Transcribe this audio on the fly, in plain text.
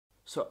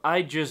So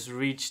I just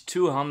reached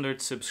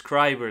 200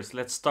 subscribers.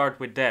 Let's start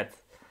with that.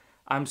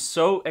 I'm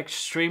so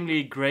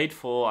extremely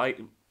grateful.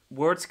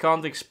 Words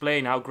can't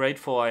explain how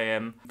grateful I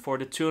am for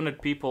the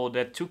 200 people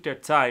that took their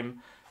time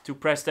to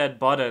press that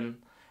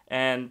button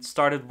and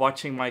started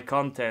watching my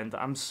content.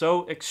 I'm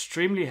so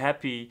extremely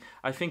happy.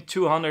 I think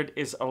 200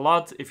 is a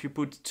lot. If you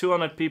put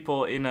 200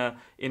 people in a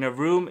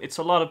room, it's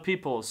a lot of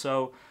people.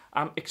 So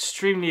I'm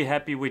extremely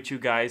happy with you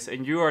guys,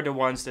 and you are the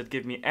ones that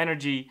give me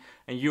energy,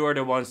 and you are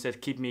the ones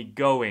that keep me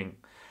going.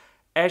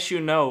 As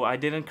you know, I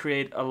didn't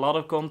create a lot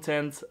of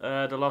content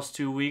the last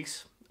 2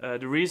 weeks.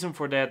 The reason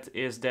for that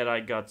is that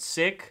I got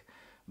sick,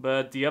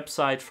 but the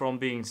upside from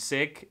being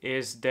sick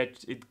is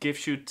that it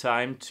gives you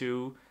time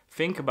to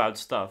think about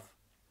stuff.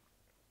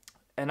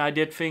 And I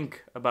did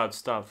think about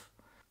stuff.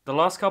 The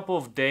last couple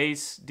of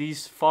days,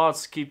 these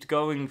thoughts keep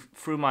going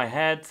through my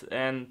head,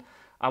 and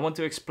I want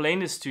to explain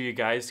this to you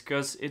guys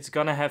because it's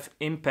gonna have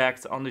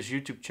impact on this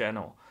YouTube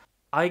channel.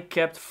 I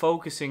kept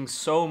focusing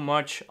so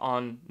much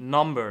on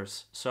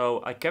numbers.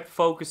 So I kept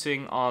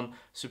focusing on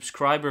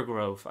subscriber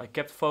growth. I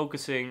kept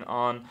focusing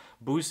on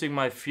boosting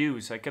my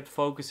views. I kept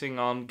focusing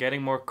on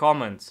getting more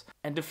comments.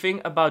 And the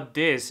thing about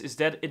this is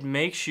that it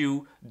makes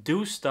you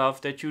do stuff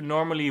that you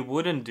normally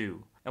wouldn't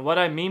do. And what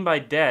I mean by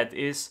that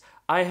is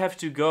I have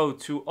to go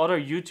to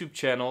other YouTube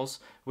channels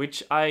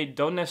which I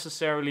don't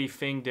necessarily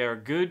think they're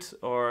good,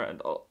 or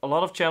a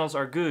lot of channels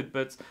are good,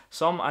 but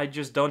some I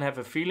just don't have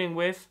a feeling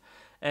with.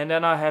 And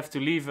then I have to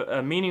leave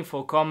a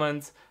meaningful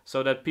comment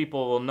so that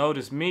people will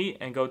notice me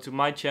and go to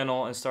my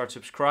channel and start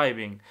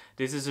subscribing.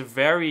 This is a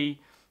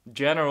very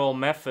general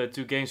method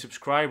to gain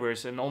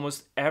subscribers, and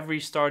almost every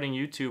starting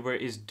YouTuber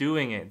is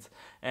doing it.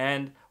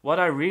 And what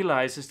I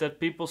realized is that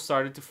people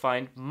started to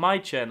find my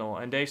channel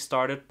and they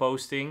started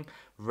posting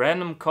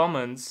random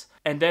comments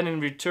and then in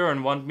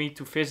return want me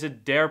to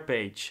visit their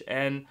page.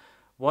 And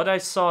what I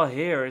saw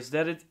here is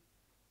that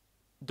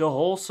the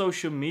whole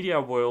social media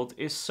world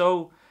is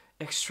so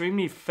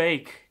extremely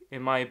fake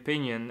in my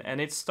opinion, and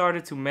it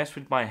started to mess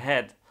with my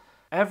head.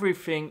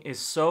 Everything is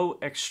so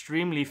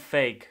extremely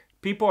fake.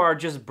 People are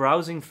just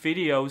browsing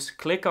videos,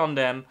 click on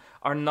them,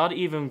 are not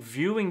even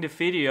viewing the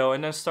video,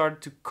 and then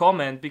start to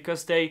comment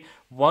because they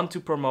want to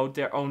promote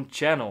their own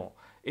channel.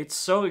 It's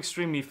so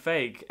extremely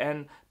fake.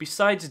 And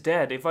besides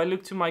that, if I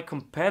look to my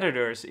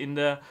competitors in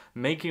the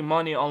making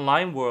money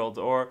online world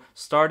or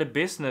start a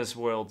business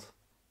world,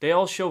 they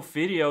all show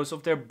videos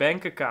of their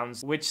bank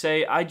accounts which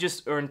say, I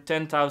just earned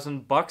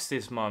 10,000 bucks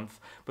this month.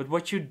 But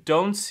what you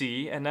don't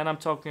see, and then I'm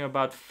talking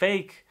about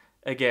fake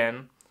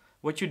again,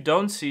 what you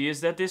don't see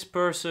is that this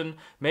person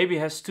maybe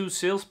has 2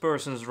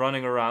 salespersons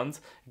running around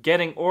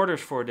getting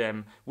orders for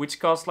them, which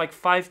cost like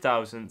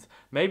 5,000.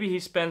 Maybe he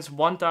spends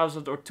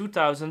 1,000 or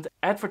 2,000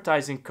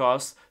 advertising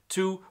costs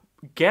to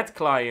get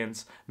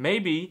clients.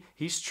 Maybe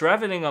he's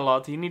traveling a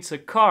lot, he needs a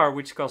car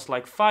which costs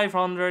like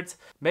 500.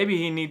 Maybe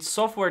he needs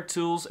software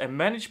tools and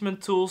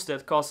management tools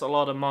that cost a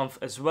lot a month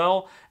as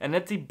well. And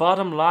at the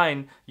bottom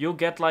line, you'll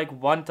get like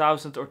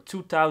 1,000 or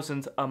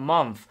 2,000 a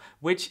month,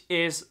 which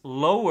is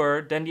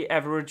lower than the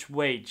average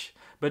wage.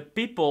 But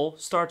people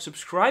start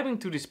subscribing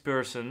to this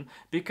person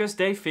because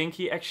they think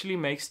he actually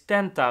makes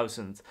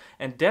 10,000.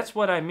 And that's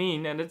what I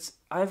mean. And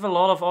I have a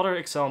lot of other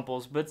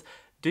examples, but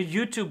the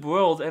YouTube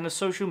world and the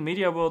social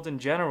media world in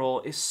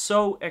general is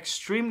so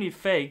extremely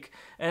fake,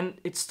 and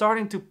it's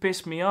starting to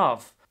piss me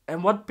off.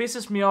 And what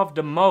pisses me off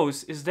the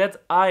most is that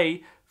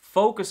I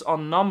focus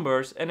on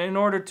numbers, and in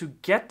order to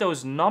get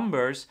those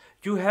numbers,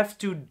 you have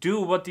to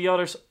do what the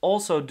others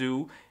also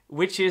do,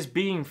 which is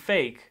being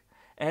fake.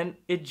 And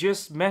it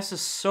just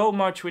messes so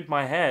much with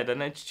my head,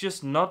 and it's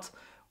just not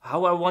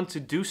how I want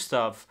to do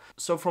stuff.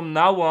 So from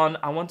now on,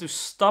 I want to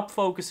stop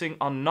focusing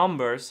on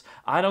numbers.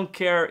 I don't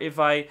care if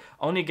I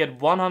only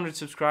get 100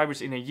 subscribers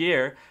in a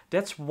year.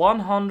 That's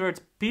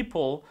 100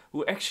 people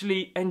who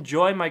actually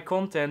enjoy my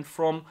content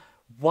from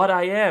what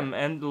I am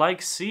and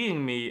like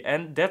seeing me.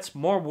 And that's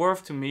more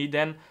worth to me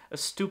than a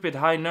stupid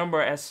high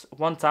number as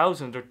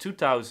 1,000 or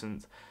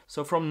 2,000.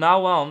 So from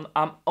now on,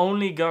 I'm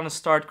only gonna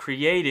start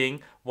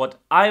creating what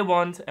I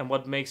want and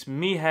what makes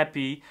me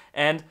happy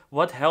and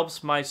what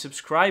helps my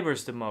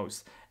subscribers the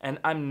most. And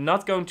I'm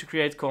not going to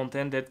create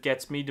content that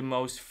gets me the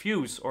most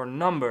views or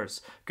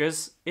numbers,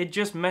 because it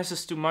just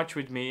messes too much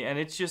with me and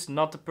it's just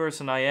not the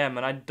person I am,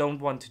 and I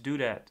don't want to do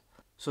that.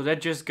 So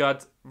that just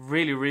got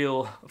really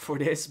real for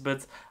this,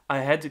 but I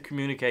had to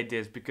communicate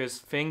this because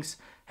things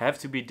have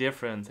to be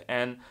different,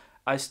 and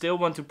I still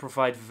want to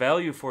provide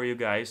value for you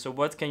guys. So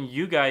what can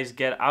you guys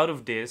get out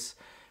of this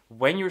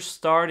when you're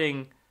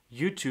starting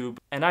YouTube?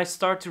 And I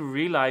start to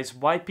realize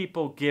why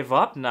people give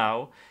up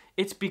now.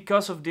 It's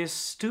because of this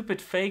stupid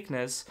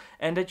fakeness,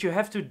 and that you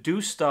have to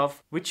do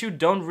stuff which you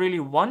don't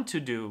really want to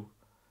do.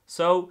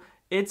 So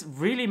it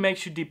really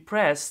makes you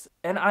depressed,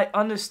 and I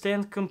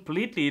understand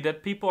completely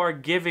that people are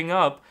giving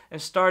up and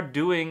start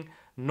doing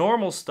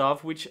normal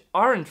stuff which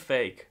aren't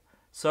fake.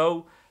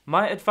 So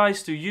my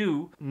advice to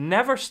you,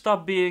 never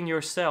stop being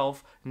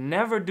yourself,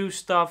 never do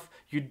stuff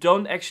you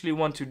don't actually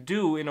want to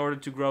do in order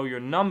to grow your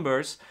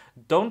numbers.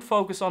 Don't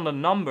focus on the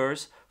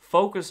numbers,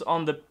 focus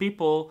on the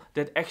people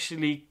that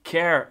actually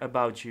care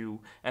about you.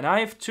 And I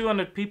have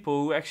 200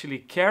 people who actually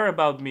care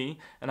about me,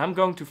 and I'm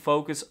going to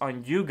focus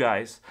on you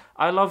guys.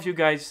 I love you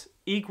guys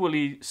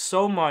equally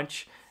so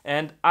much,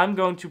 and I'm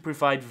going to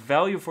provide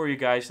value for you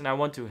guys, and I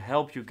want to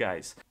help you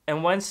guys.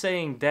 And when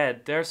saying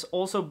that, there's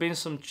also been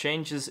some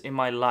changes in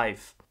my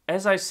life.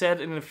 As I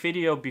said in the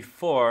video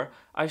before,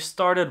 I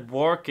started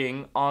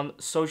working on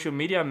social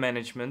media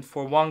management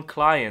for one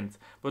client.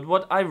 But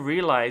what I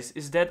realized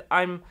is that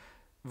I'm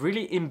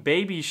really in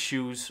baby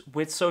shoes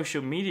with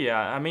social media.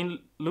 I mean,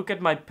 look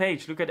at my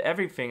page, look at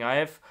everything. I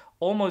have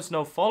almost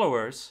no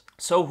followers.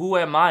 So who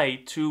am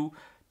I to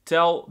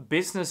tell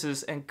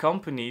businesses and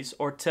companies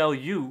or tell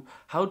you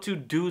how to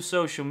do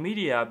social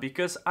media,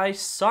 because I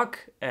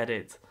suck at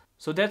it.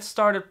 So that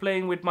started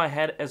playing with my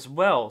head as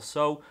well.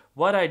 So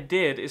what I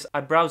did is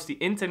I browsed the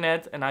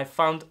internet and I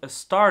found a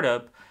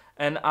startup,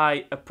 and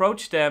I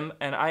approached them,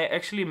 and I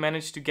actually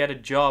managed to get a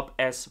job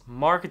as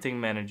marketing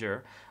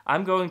manager.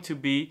 I'm going to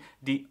be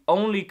the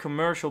only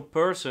commercial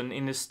person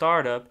in the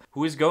startup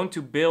who is going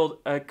to build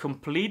a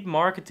complete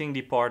marketing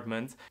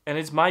department, and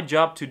it's my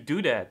job to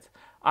do that.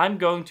 I'm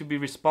going to be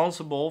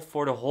responsible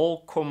for the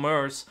whole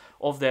commerce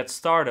of that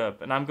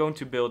startup, and I'm going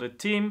to build a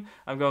team,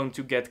 I'm going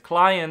to get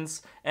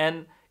clients,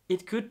 and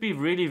it could be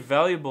really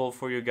valuable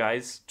for you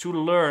guys to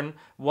learn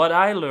what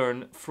I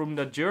learned from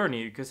the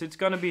journey, because it's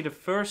going to be the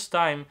first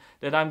time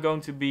that I'm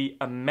going to be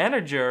a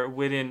manager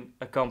within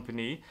a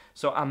company.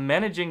 So I'm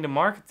managing the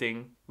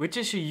marketing, which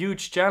is a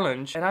huge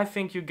challenge, and I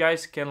think you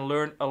guys can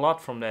learn a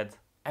lot from that.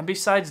 And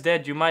besides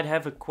that, you might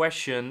have a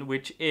question,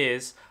 which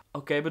is,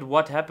 okay, but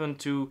what happened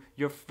to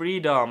your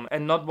freedom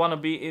and not want to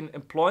be in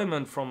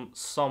employment from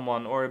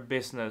someone or a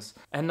business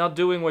and not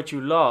doing what you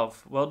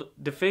love? Well,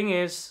 the thing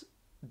is,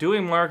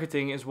 doing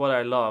marketing is what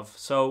I love.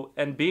 So,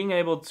 and being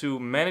able to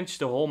manage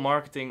the whole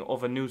marketing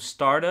of a new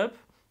startup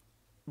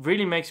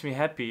really makes me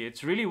happy.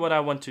 It's really what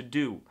I want to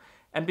do.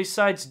 And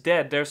besides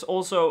that, there's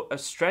also a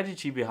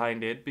strategy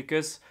behind it,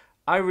 because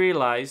I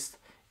realized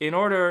in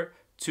order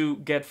to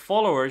get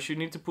followers, you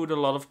need to put a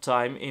lot of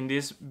time in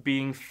this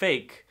being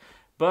fake.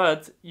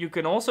 But you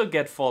can also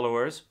get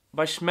followers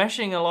by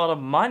smashing a lot of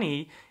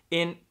money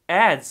in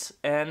ads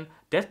and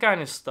that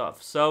kind of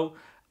stuff. So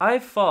I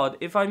thought,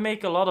 if I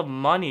make a lot of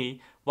money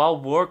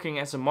while working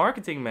as a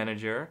marketing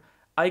manager,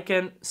 I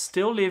can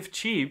still live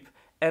cheap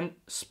and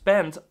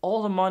spend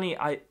all the money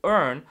I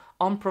earn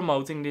on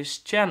promoting this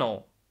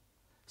channel.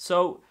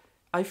 So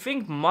I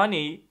think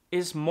money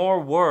is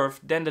more worth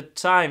than the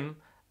time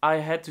I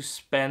had to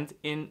spend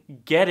in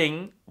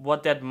getting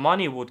what that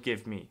money would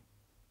give me.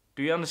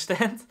 Do you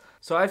understand?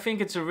 So I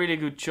think it's a really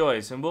good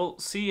choice, and we'll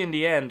see in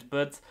the end,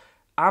 but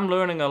I'm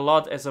learning a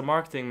lot as a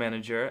marketing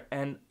manager,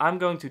 and I'm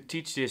going to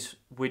teach this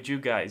with you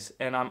guys.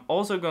 And I'm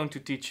also going to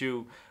teach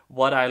you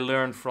what I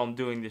learned from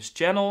doing this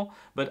channel,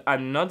 but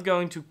I'm not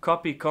going to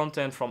copy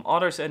content from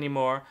others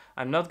anymore.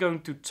 I'm not going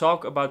to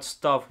talk about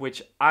stuff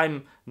which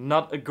I'm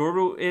not a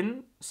guru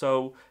in.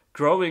 So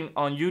growing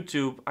on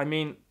YouTube, I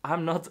mean,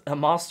 I'm not a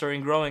master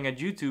in growing at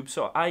YouTube,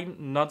 so I'm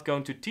not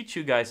going to teach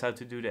you guys how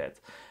to do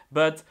that.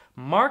 But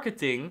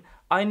marketing,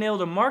 I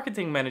nailed a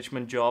marketing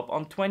management job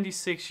on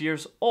 26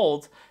 years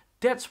old.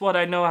 That's what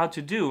I know how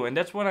to do, and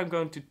that's what I'm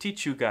going to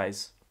teach you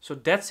guys. So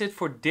that's it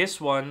for this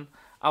one.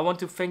 I want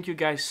to thank you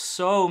guys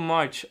so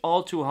much,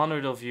 all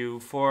 200 of you,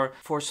 for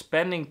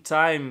spending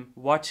time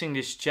watching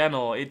this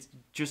channel. It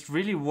just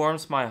really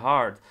warms my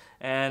heart,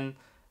 and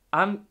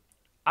I'm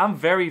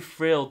very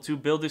thrilled to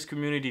build this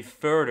community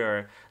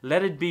further.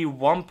 Let it be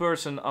 1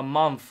 person a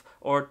month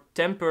or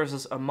 10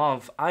 persons a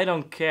month. I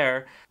don't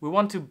care. We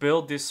want to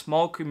build this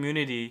small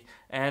community,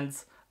 and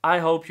I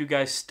hope you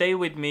guys stay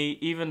with me,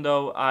 even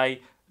though I'm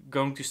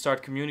going to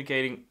start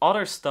communicating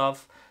other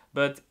stuff.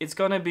 But it's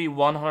gonna be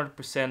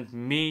 100%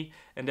 me,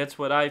 and that's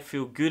what I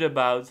feel good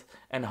about.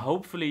 And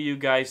hopefully you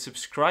guys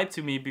subscribe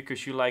to me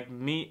because you like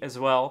me as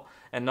well,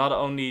 and not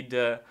only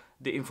the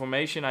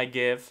information I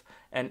give.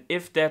 And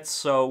if that's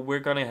so, we're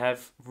gonna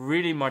have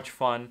really much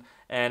fun,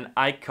 and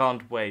I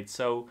can't wait.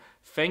 So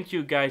thank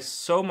you guys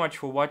so much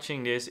for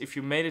watching this. If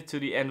you made it to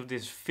the end of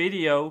this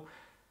video,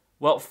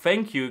 well,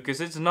 thank you,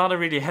 because it's not a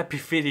really happy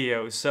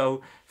video.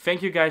 So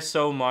thank you guys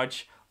so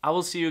much. I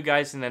will see you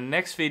guys in the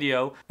next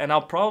video, and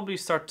I'll probably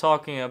start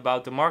talking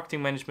about the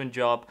marketing management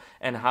job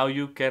and how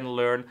you can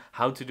learn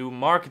how to do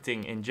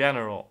marketing in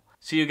general.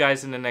 See you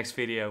guys in the next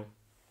video.